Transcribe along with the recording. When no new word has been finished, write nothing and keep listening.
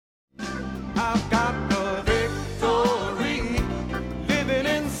I've got the victory living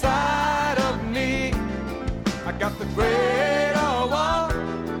inside of me. I got the greater one.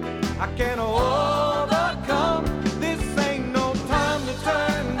 I can overcome. This ain't no time to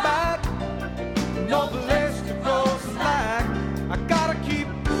turn back. No place to go slack. I gotta keep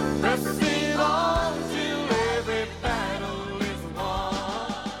pressing on till every battle is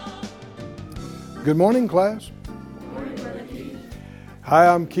won. Good morning, class. Hi,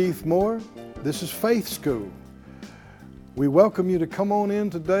 I'm Keith Moore. This is Faith School. We welcome you to come on in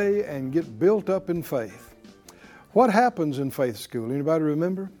today and get built up in faith. What happens in Faith School? Anybody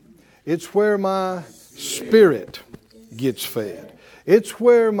remember? It's where my spirit gets fed. It's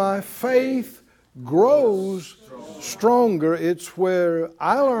where my faith grows stronger. It's where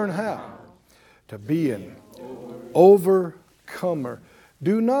I learn how to be an overcomer.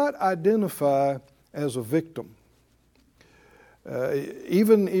 Do not identify as a victim.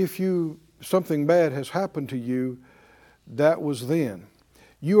 Even if something bad has happened to you, that was then.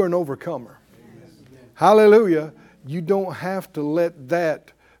 You are an overcomer. Hallelujah. You don't have to let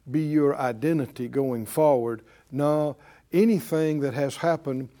that be your identity going forward. No, anything that has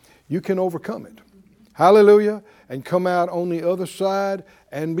happened, you can overcome it. Hallelujah. And come out on the other side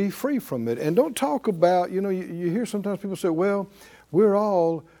and be free from it. And don't talk about, you hear sometimes people say, well, we're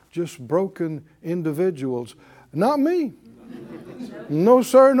all just broken individuals. Not me. No,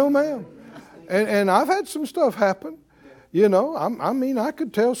 sir, no, ma'am. And I've had some stuff happen. I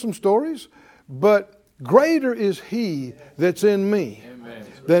could tell some stories, but greater is He that's in me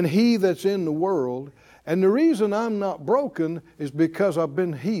than he that's in the world. And the reason I'm not broken is because I've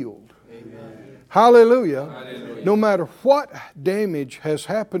been healed. Hallelujah. Hallelujah. No matter what damage has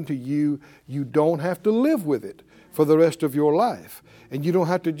happened to you, you don't have to live with it for the rest of your life. And you don't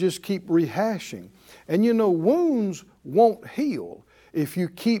have to just keep rehashing. And wounds won't heal if you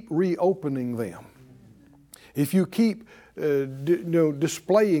keep reopening them. If you keep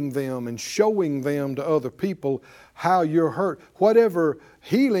displaying them and showing them to other people how you're hurt. Whatever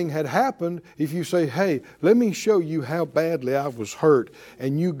healing had happened, if you say, hey, let me show you how badly I was hurt,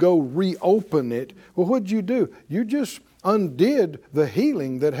 and you go reopen it, well, what'd you do? You just undid the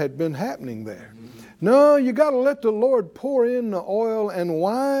healing that had been happening there. No, you got to let the Lord pour in the oil and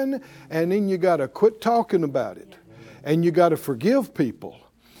wine, and then you got to quit talking about it. And you got to forgive people.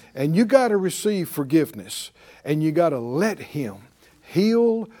 And you got to receive forgiveness. And you got to let Him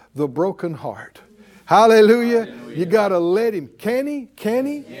heal the broken heart. Hallelujah. Hallelujah. You got to let Him. Can He? Can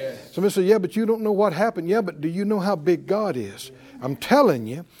He? Yes. Somebody say, yeah, but you don't know what happened. Yeah, but do you know how big God is? I'm telling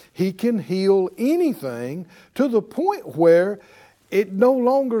you, He can heal anything to the point where it no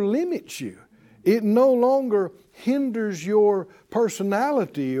longer limits you. It no longer hinders your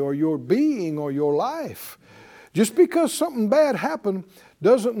personality or your being or your life. Just because something bad happened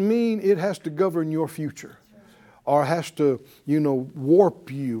doesn't mean it has to govern your future or has to,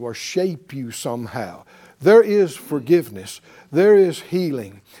 warp you or shape you somehow. There is forgiveness. There is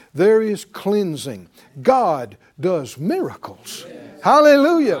healing. There is cleansing. God does miracles.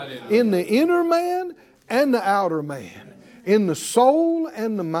 Hallelujah. Hallelujah. In the inner man and the outer man. In the soul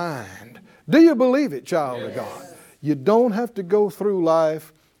and the mind. Do you believe it, child of God? You don't have to go through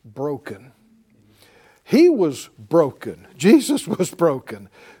life broken. He was broken. Jesus was broken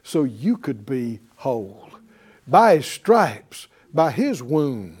so you could be whole. By His stripes, by His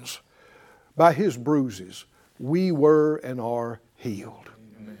wounds, by His bruises, we were and are healed.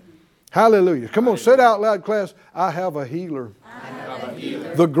 Amen. Hallelujah. Come on, say it out loud, class. I have a healer. I have a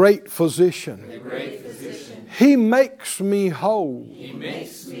healer. The great physician. The great physician. He makes me whole. He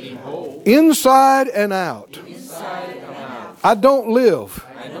makes me whole. Inside and out. Inside and out. I don't live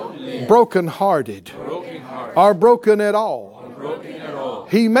broken-hearted or broken at all.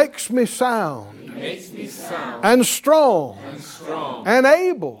 He makes me sound and strong and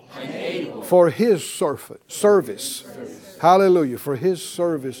able for His service. Hallelujah. For His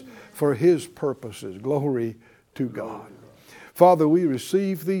service, for His purposes. Glory to God. Father, we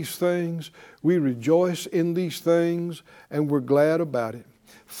receive these things. We rejoice in these things, and we're glad about it.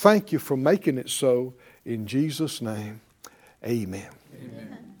 Thank you for making it so. In Jesus' name, amen.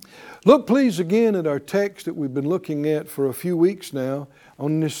 Amen. Look, please, again at our text that we've been looking at for a few weeks now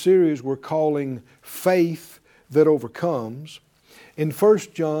on this series we're calling Faith That Overcomes. In 1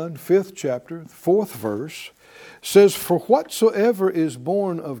 John, 5th chapter, 4th verse, says, for whatsoever is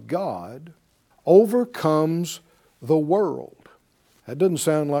born of God overcomes the world. That doesn't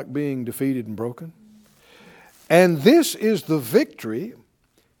sound like being defeated and broken. And this is the victory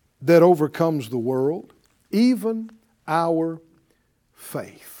that overcomes the world, even our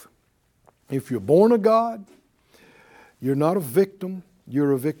faith. If you're born of God, you're not a victim.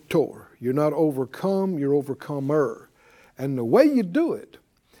 you're a victor. You're not overcome, you're overcomer. And the way you do it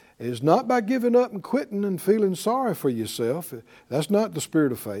is not by giving up and quitting and feeling sorry for yourself. That's not the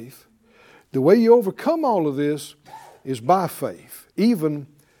spirit of faith. The way you overcome all of this is by faith, even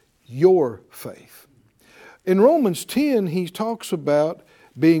your faith. In Romans 10, he talks about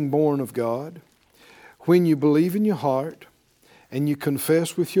being born of God. When you believe in your heart and you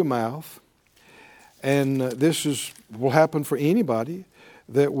confess with your mouth, and will happen for anybody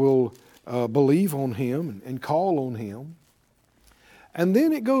that will believe on Him and call on Him. And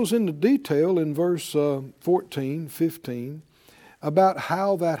then it goes into detail in verse 14, 15, about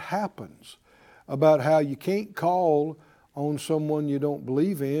how that happens, about how you can't call on someone you don't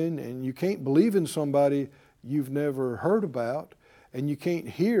believe in, and you can't believe in somebody you've never heard about, and you can't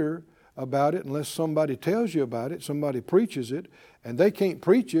hear about it unless somebody tells you about it, somebody preaches it, and they can't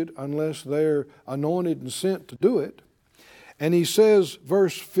preach it unless they're anointed and sent to do it. And he says,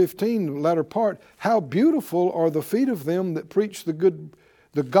 verse 15, the latter part, how beautiful are the feet of them that preach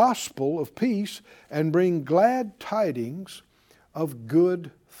the gospel of peace and bring glad tidings of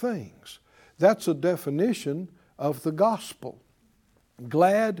good things. That's a definition of the gospel.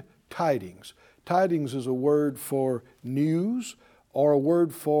 Glad tidings. Tidings is a word for news or a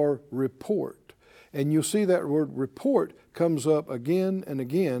word for report. And you'll see that word report comes up again and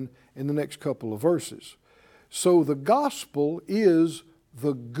again in the next couple of verses. So the gospel is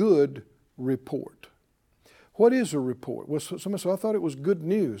the good report. What is a report? Well, somebody said, I thought it was good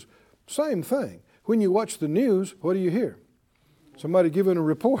news. Same thing. When you watch the news, what do you hear? Somebody giving a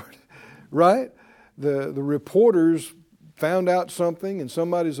report, right? The reporters found out something and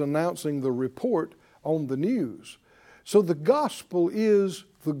somebody's announcing the report on the news. So the gospel is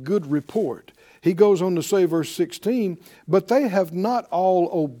the good report. He goes on to say, verse 16, but they have not all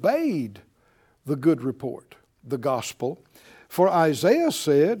obeyed the good report, the gospel. For Isaiah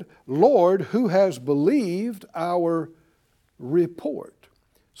said, Lord, who has believed our report?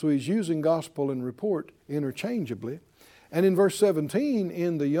 So he's using gospel and report interchangeably. And in verse 17,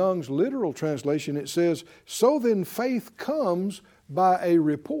 in the Young's literal translation, it says, so then faith comes by a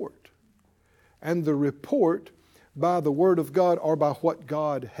report, and the report by the word of God or by what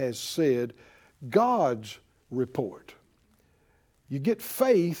God has said, God's report. You get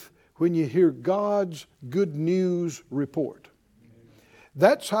faith when you hear God's good news report.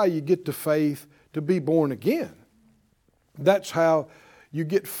 That's how you get the faith to be born again. That's how you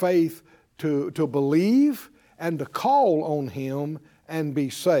get faith to believe and to call on Him and be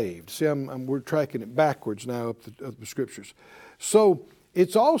saved. See, we're tracking it backwards now up the Scriptures. So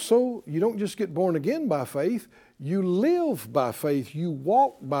it's also, you don't just get born again by faith, you live by faith, you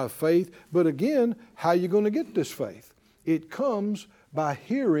walk by faith. But again, how are you going to get this faith? It comes by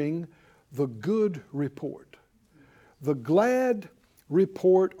hearing the good report. The glad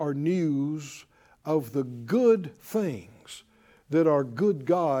report or news of the good things that our good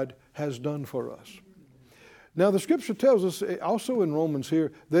God has done for us. Now the Scripture tells us also in Romans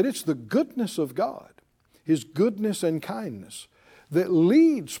here that it's the goodness of God, His goodness and kindness, that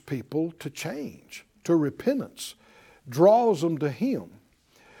leads people to change, to repentance, draws them to Him.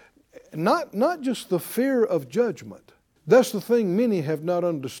 Not just the fear of judgment. That's the thing many have not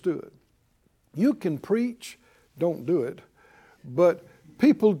understood. You can preach, don't do it, but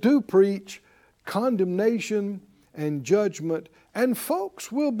people do preach condemnation and judgment, and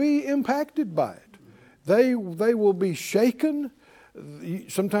folks will be impacted by it. They will be shaken.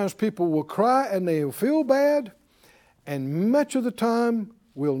 Sometimes people will cry and they'll feel bad, and much of the time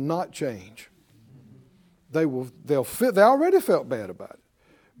will not change. They already felt bad about it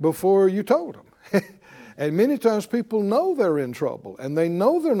before you told them. And many times people know they're in trouble and they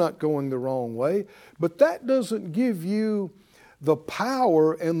know they're not going the wrong way, but that doesn't give you the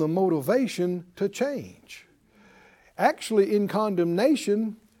power and the motivation to change. Actually, in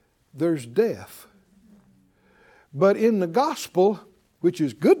condemnation, there's death. But in the gospel, which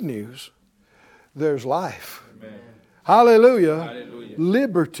is good news, there's life. Amen. Hallelujah. Hallelujah.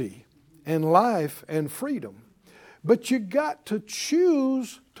 Liberty and life and freedom. But you got to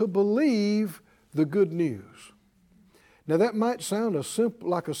choose to believe the good news. Now that might sound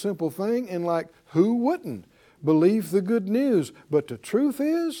like a simple thing, and like who wouldn't believe the good news? But the truth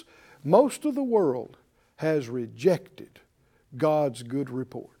is, most of the world has rejected God's good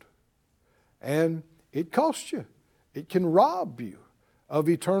report. And it costs you. It can rob you of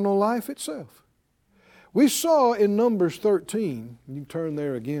eternal life itself. We saw in Numbers 13, you can turn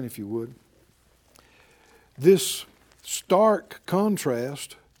there again if you would, this stark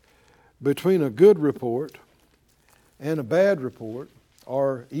contrast between a good report and a bad report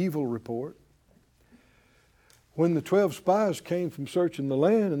or evil report. when the 12 spies came from searching the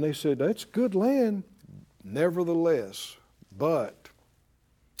land and they said, that's good land, nevertheless, but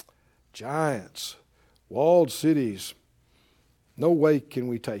giants, walled cities, no way can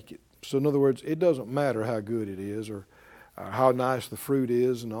we take it. So in other words, it doesn't matter how good it is or how nice the fruit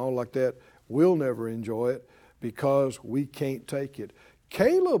is and all like that. We'll never enjoy it because we can't take it.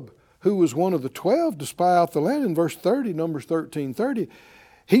 Caleb, who was one of the 12 to spy out the land in verse 30, Numbers 13:30,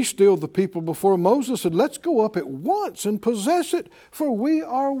 he stilled the people before Moses and said, let's go up at once and possess it, for we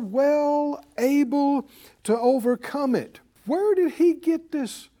are well able to overcome it. Where did he get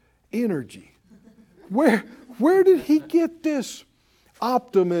this energy? Where did he get this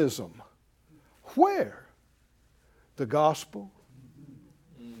optimism? Where? The gospel.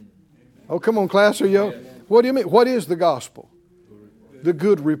 Oh, come on, class. Are you? What do you mean? What is the gospel? The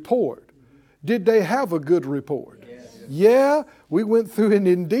good report. Did they have a good report? Yeah, we went through it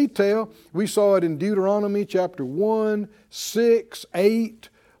in detail. We saw it in Deuteronomy chapter 1, 6, 8,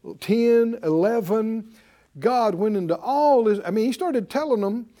 10, 11. God went into all this. I mean, he started telling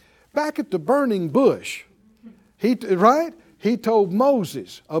them back at the burning bush. He told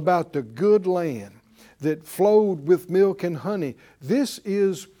Moses about the good land that flowed with milk and honey. This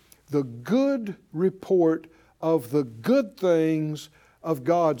is the good report of the good things of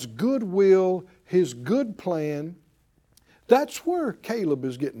God's good will, His good plan. That's where Caleb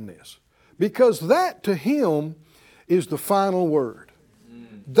is getting this. Because that to him is the final word.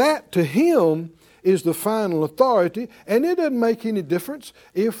 That to him is the final authority. And it doesn't make any difference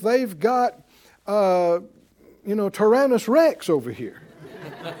if they've got, Tyrannus Rex over here.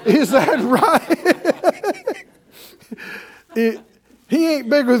 Is that right? He ain't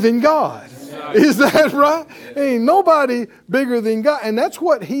bigger than God. Is that right? Ain't nobody bigger than God. And that's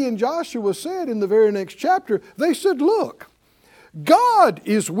what he and Joshua said in the very next chapter. They said, look, God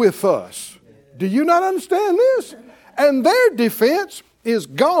is with us. Do you not understand this? And their defense is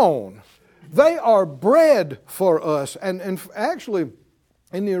gone. They are bread for us. And actually,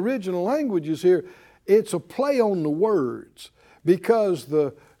 in the original languages here, it's a play on the words. Because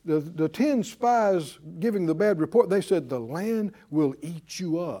the 10 spies giving the bad report, they said, the land will eat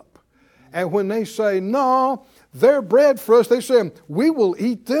you up. And when they say, no, they're bread for us, they say, we will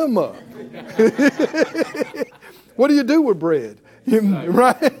eat them up. What do you do with bread?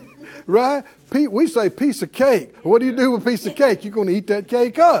 Right? Right? We say piece of cake. What do you do with a piece of cake? You're going to eat that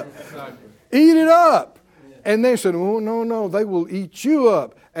cake up. Eat it up. And they said, oh, no, they will eat you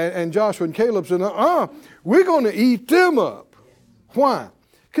up. And Joshua and Caleb said, we're going to eat them up. Why?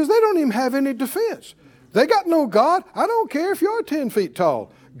 Because they don't even have any defense. They got no God. I don't care if you're 10 feet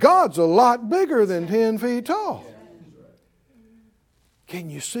tall. God's a lot bigger than 10 feet tall. Can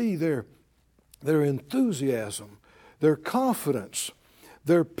you see their enthusiasm, their confidence,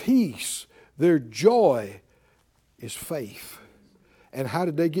 their peace, their joy is faith. And how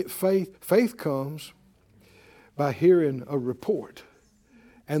did they get faith? Faith comes by hearing a report.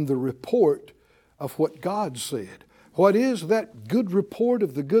 And the report of what God said. What is that good report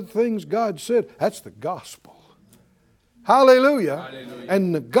of the good things God said? That's the gospel. Hallelujah. Hallelujah.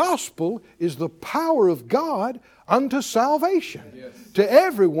 And the gospel is the power of God unto salvation to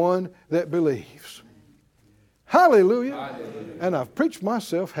everyone that believes. Hallelujah. Hallelujah. And I've preached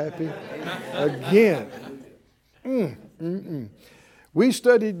myself happy again. We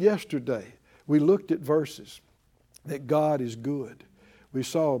studied yesterday. We looked at verses that God is good. We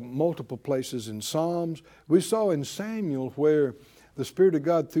saw multiple places in Psalms. We saw in Samuel where the Spirit of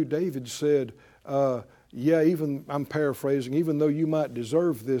God through David said, I'm paraphrasing, even though you might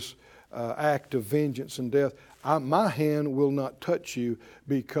deserve this act of vengeance and death, my hand will not touch you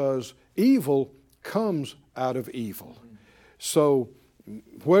because evil comes out of evil. So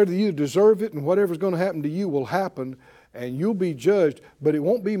whether you deserve it and whatever's going to happen to you will happen and you'll be judged, but it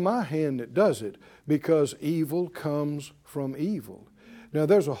won't be my hand that does it because evil comes from evil. Now,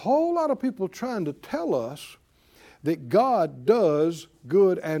 there's a whole lot of people trying to tell us that God does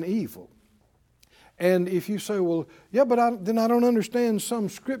good and evil. And if you say, well, yeah, but then I don't understand some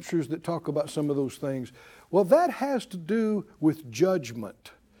scriptures that talk about some of those things. Well, that has to do with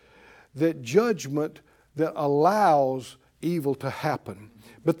judgment. That judgment that allows evil to happen.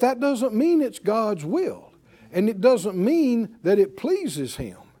 But that doesn't mean it's God's will. And it doesn't mean that it pleases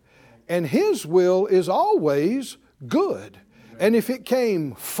Him. And His will is always good. And if it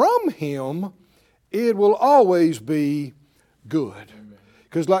came from Him, it will always be good.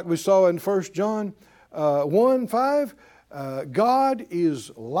 Because like we saw in 1 John 1:5, God is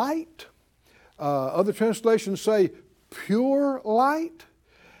light. Other translations say pure light.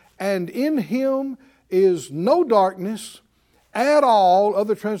 And in Him is no darkness at all.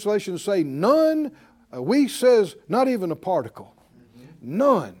 Other translations say none We says not even a particle.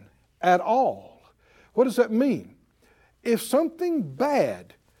 None at all. What does that mean? If something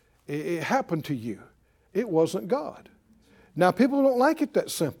bad it happened to you, it wasn't God. Now, people don't like it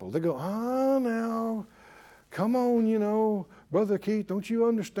that simple. They go, now, come on, Brother Keith, don't you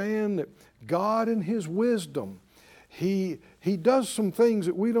understand that God in His wisdom, He does some things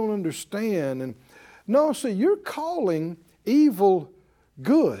that we don't understand. And no, see, you're calling evil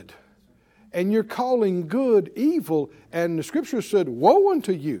good, and you're calling good evil, and the Scripture said, woe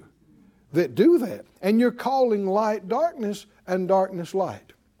unto you that do that. And you're calling light darkness and darkness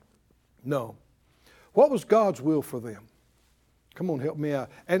light. No. What was God's will for them? Come on, help me out.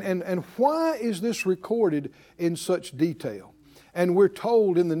 And why is this recorded in such detail? And we're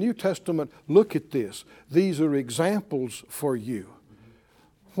told in the New Testament, look at this. These are examples for you.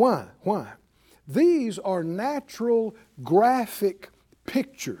 Why? Why? These are natural graphic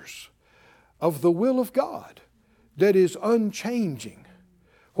pictures of the will of God that is unchanging.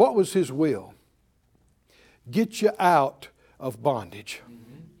 What was His will? Get you out of bondage.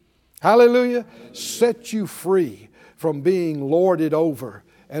 Hallelujah. Set you free from being lorded over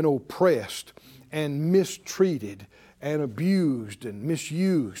and oppressed and mistreated and abused and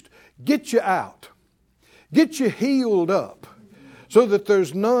misused. Get you out. Get you healed up so that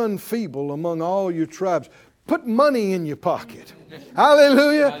there's none feeble among all your tribes. Put money in your pocket.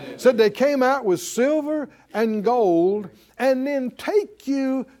 Hallelujah. Said they came out with silver and gold, and then take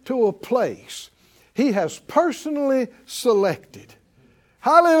you to a place He has personally selected.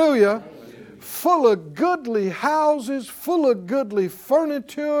 Hallelujah. Full of goodly houses, full of goodly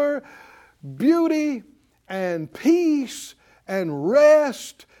furniture, beauty and peace and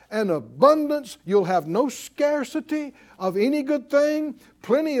rest and abundance. You'll have no scarcity of any good thing.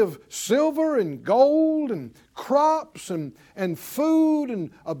 Plenty of silver and gold and crops and food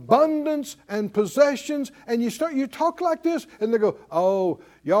and abundance and possessions. And you talk like this and they go, oh,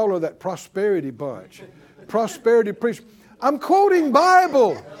 y'all are that prosperity bunch. Prosperity preach. I'm quoting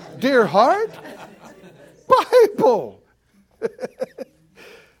Bible, dear heart. Bible.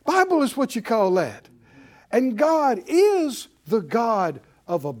 Bible is what you call that. And God is the God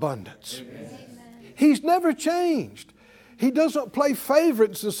of abundance. Amen. He's never changed. He doesn't play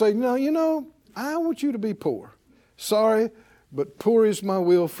favorites and say, no, I want you to be poor. Sorry, but poor is my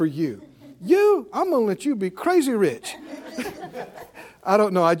will for you. I'm going to let you be crazy rich. I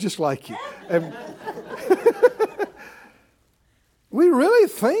don't know, I just like you. And we really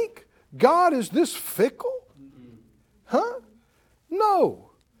think God is this fickle? Huh?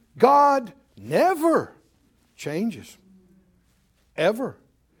 No. God never changes. Ever.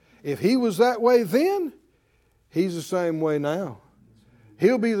 If He was that way then, He's the same way now.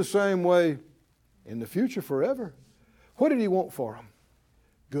 He'll be the same way in the future forever. What did He want for them?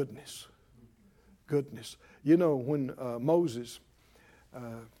 Goodness. Goodness. When Moses,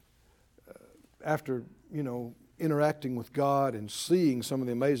 after, interacting with God and seeing some of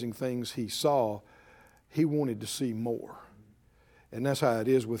the amazing things he saw, he wanted to see more. And that's how it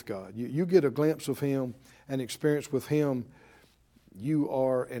is with God. You get a glimpse of Him, an experience with Him, you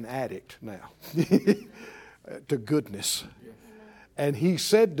are an addict now to goodness. And He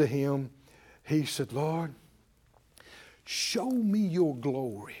said to him, He said, Lord, show me your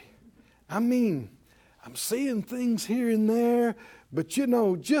glory. I mean, I'm seeing things here and there, but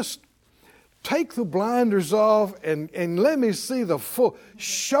just take the blinders off and let me see the full.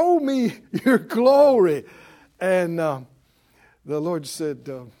 Show me your glory. And the Lord said,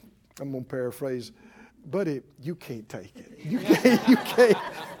 I'm going to paraphrase, buddy, you can't take it.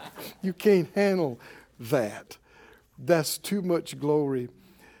 You can't handle that. That's too much glory.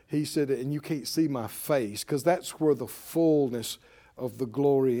 He said, and you can't see my face, because that's where the fullness of the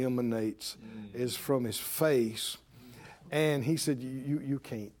glory emanates, is from His face. And He said, you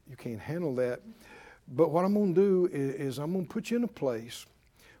can't handle that. But what I'm going to do is I'm going to put you in a place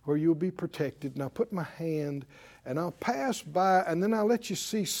where you'll be protected. And I'll put my hand and I'll pass by, and then I'll let you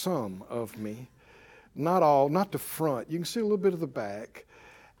see some of me. Not all, not the front. You can see a little bit of the back.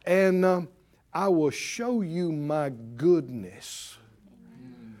 And I will show you my goodness.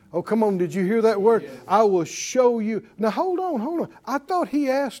 Oh, come on, did you hear that word? Yes. I will show you. Now, hold on. I thought He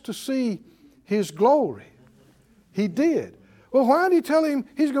asked to see His glory. He did. Well, why did He tell him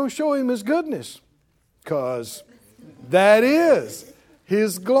He's going to show him His goodness? Because that is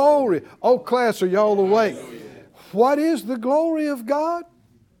His glory. Oh, class, are y'all awake? What is the glory of God?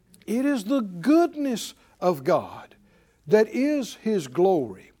 It is the goodness of God that is His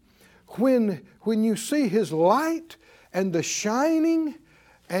glory. When you see His light and the shining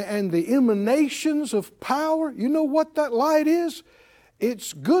and the emanations of power, you know what that light is?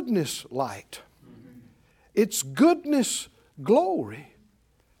 It's goodness light. It's goodness, glory.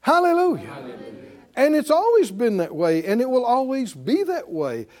 Hallelujah. And it's always been that way, and it will always be that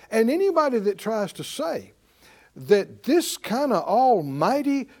way. And anybody that tries to say that this kind of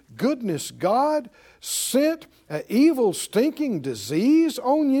almighty goodness God sent an evil, stinking disease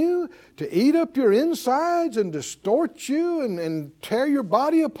on you to eat up your insides and distort you and tear your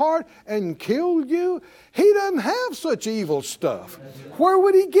body apart and kill you, He doesn't have such evil stuff. Where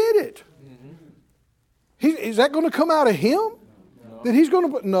would He get it? Is that going to come out of Him? That He's going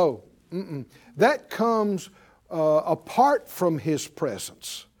to put? No. That comes apart from His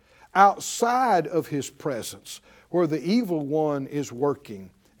presence, outside of His presence, where the evil one is working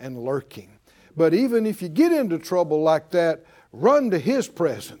and lurking. But even if you get into trouble like that, run to His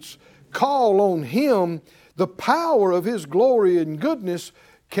presence. Call on Him. The power of His glory and goodness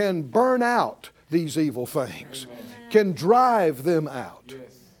can burn out these evil things, can drive them out.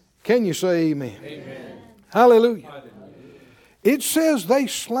 Can you say amen? Amen. Hallelujah. It says they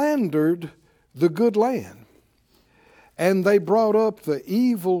slandered the good land, and they brought up the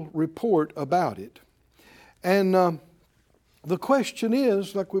evil report about it. And the question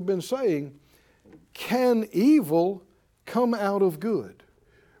is, like we've been saying, can evil come out of good?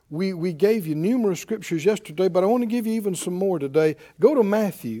 We gave you numerous scriptures yesterday, but I want to give you even some more today. Go to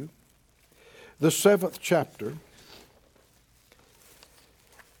Matthew, the 7th chapter.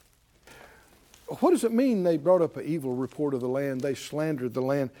 What does it mean they brought up an evil report of the land? They slandered the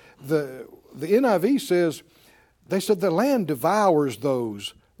land. The NIV says, they said the land devours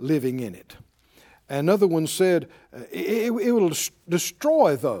those living in it. Another one said, it will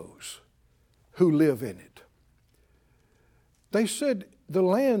destroy those who live in it. They said the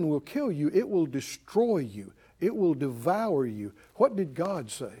land will kill you. It will destroy you. It will devour you. What did God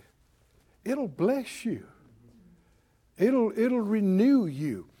say? It'll bless you. It'll renew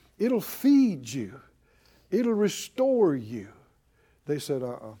you. It'll feed you. It'll restore you. They said,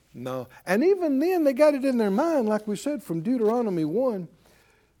 no. And even then, they got it in their mind, like we said from Deuteronomy 1.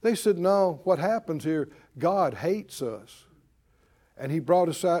 They said, no, what happens here, God hates us. And He brought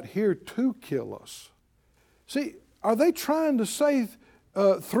us out here to kill us. See, are they trying to say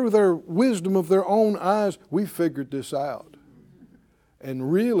through their wisdom of their own eyes, we figured this out?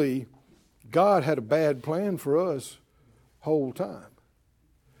 And really, God had a bad plan for us whole time.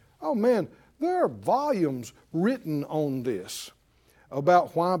 Oh man, there are volumes written on this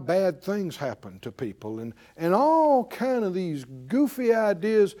about why bad things happen to people and all kind of these goofy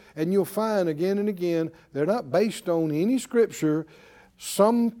ideas, and you'll find again and again they're not based on any scripture.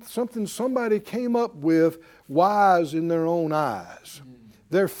 Something somebody came up with, wise in their own eyes.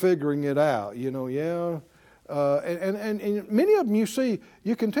 They're figuring it out, yeah. And many of them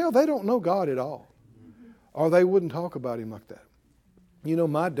you can tell they don't know God at all, or they wouldn't talk about Him like that.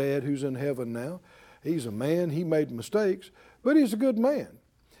 My dad, who's in heaven now, he's a man, he made mistakes, but he's a good man.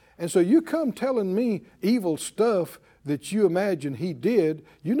 And so you come telling me evil stuff that you imagine he did,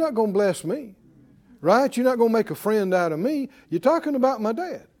 you're not going to bless me, right? You're not going to make a friend out of me. You're talking about my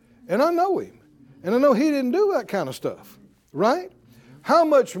dad, and I know him, and I know he didn't do that kind of stuff, right? How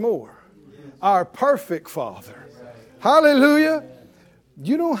much more our perfect Father? Hallelujah.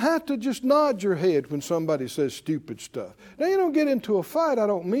 You don't have to just nod your head when somebody says stupid stuff. Now, you don't get into a fight, I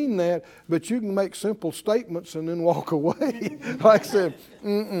don't mean that, but you can make simple statements and then walk away. Like I said,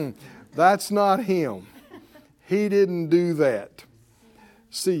 that's not him. He didn't do that.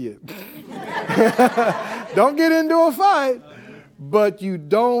 See you. Don't get into a fight, but you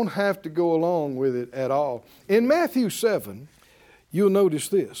don't have to go along with it at all. In Matthew 7, you'll notice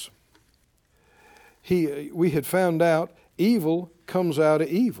this. We had found out evil comes out of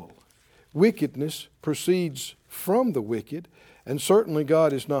evil. Wickedness proceeds from the wicked, and certainly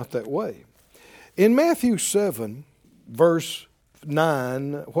God is not that way. In Matthew 7, verse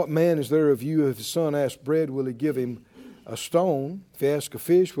 9, what man is there of you, if his son asks bread, will he give him a stone? If he asks a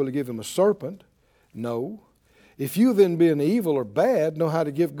fish, will he give him a serpent? No. If you then, being evil or bad, know how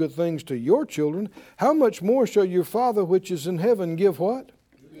to give good things to your children, how much more shall your Father which is in heaven give what?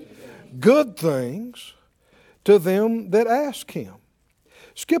 Good things to them that ask Him.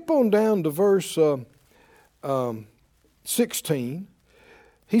 Skip on down to verse 16.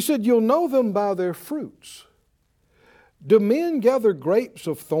 He said, you'll know them by their fruits. Do men gather grapes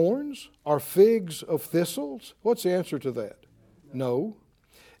of thorns or figs of thistles? What's the answer to that? No.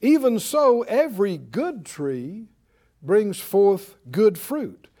 Even so, every good tree brings forth good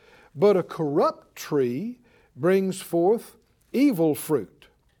fruit, but a corrupt tree brings forth evil fruit.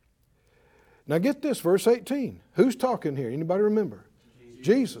 Now get this, verse 18. Who's talking here? Anybody remember?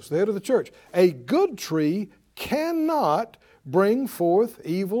 Jesus, the head of the church. A good tree cannot bring forth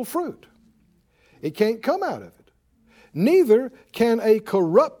evil fruit. It can't come out of it. Neither can a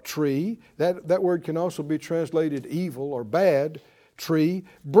corrupt tree, that word can also be translated evil or bad tree,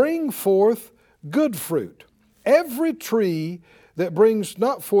 bring forth good fruit. Every tree that brings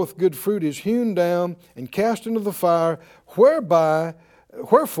not forth good fruit is hewn down and cast into the fire,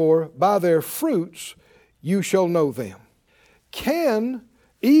 wherefore by their fruits you shall know them. Can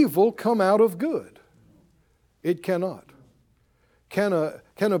evil come out of good? It cannot. Can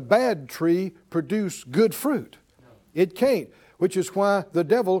a bad tree produce good fruit? It can't, which is why the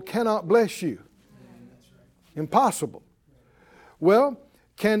devil cannot bless you. Impossible. Well,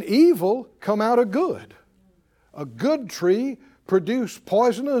 can evil come out of good? A good tree produce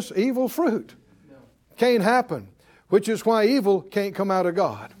poisonous, evil fruit? Can't happen, which is why evil can't come out of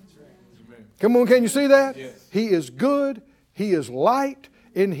God. Come on, can you see that? Yes. He is good. He is light.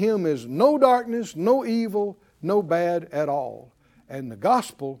 In Him is no darkness, no evil, no bad at all. And the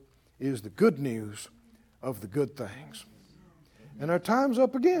gospel is the good news of the good things. And our time's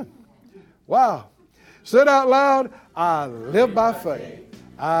up again. Wow. Said out loud, I live by faith.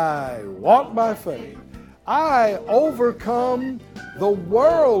 I walk by faith. I overcome the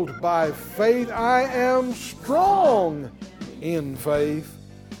world by faith. I am strong in faith,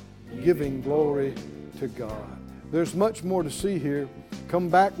 giving glory to God. There's much more to see here. Come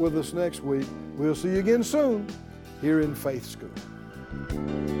back with us next week. We'll see you again soon here in Faith School.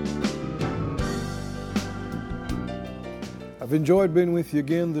 I've enjoyed being with you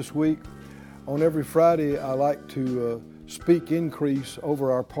again this week. On every Friday, I like to speak increase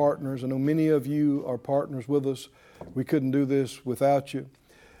over our partners. I know many of you are partners with us. We couldn't do this without you.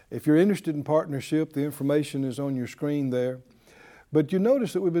 If you're interested in partnership, the information is on your screen there. But you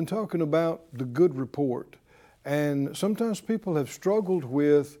notice that we've been talking about the good report. And sometimes people have struggled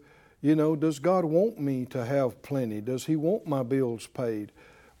with, does God want me to have plenty? Does He want my bills paid?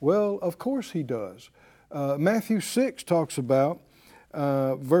 Well, of course He does. Matthew 6 talks about,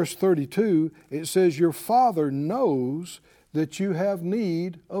 verse 32, it says, your Father knows that you have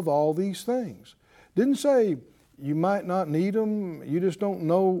need of all these things. Didn't say you might not need them, you just don't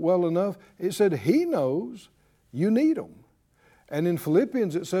know well enough. It said He knows you need them. And in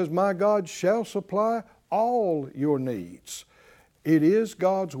Philippians it says, my God shall supply all your needs. It is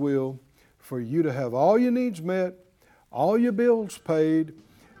God's will for you to have all your needs met, all your bills paid,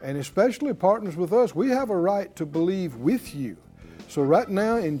 and especially partners with us. We have a right to believe with you. So right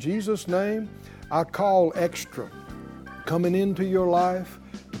now, in Jesus' name, I call extra coming into your life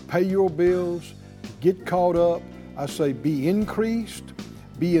to pay your bills, to get caught up. I say be increased,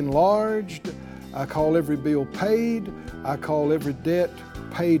 be enlarged. I call every bill paid. I call every debt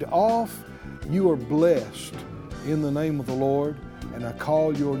paid off. You are blessed in the name of the Lord, and I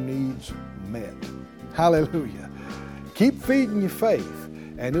call your needs met. Hallelujah. Keep feeding your faith,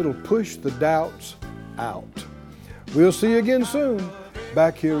 and it'll push the doubts out. We'll see you again soon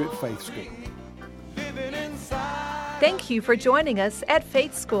back here at Faith School. Thank you for joining us at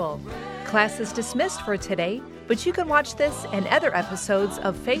Faith School. Class is dismissed for today, but you can watch this and other episodes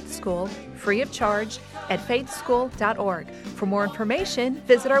of Faith School free of charge at faithschool.org. For more information,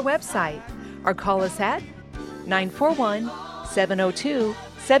 visit our website or call us at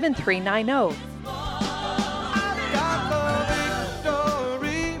 941-702-7390.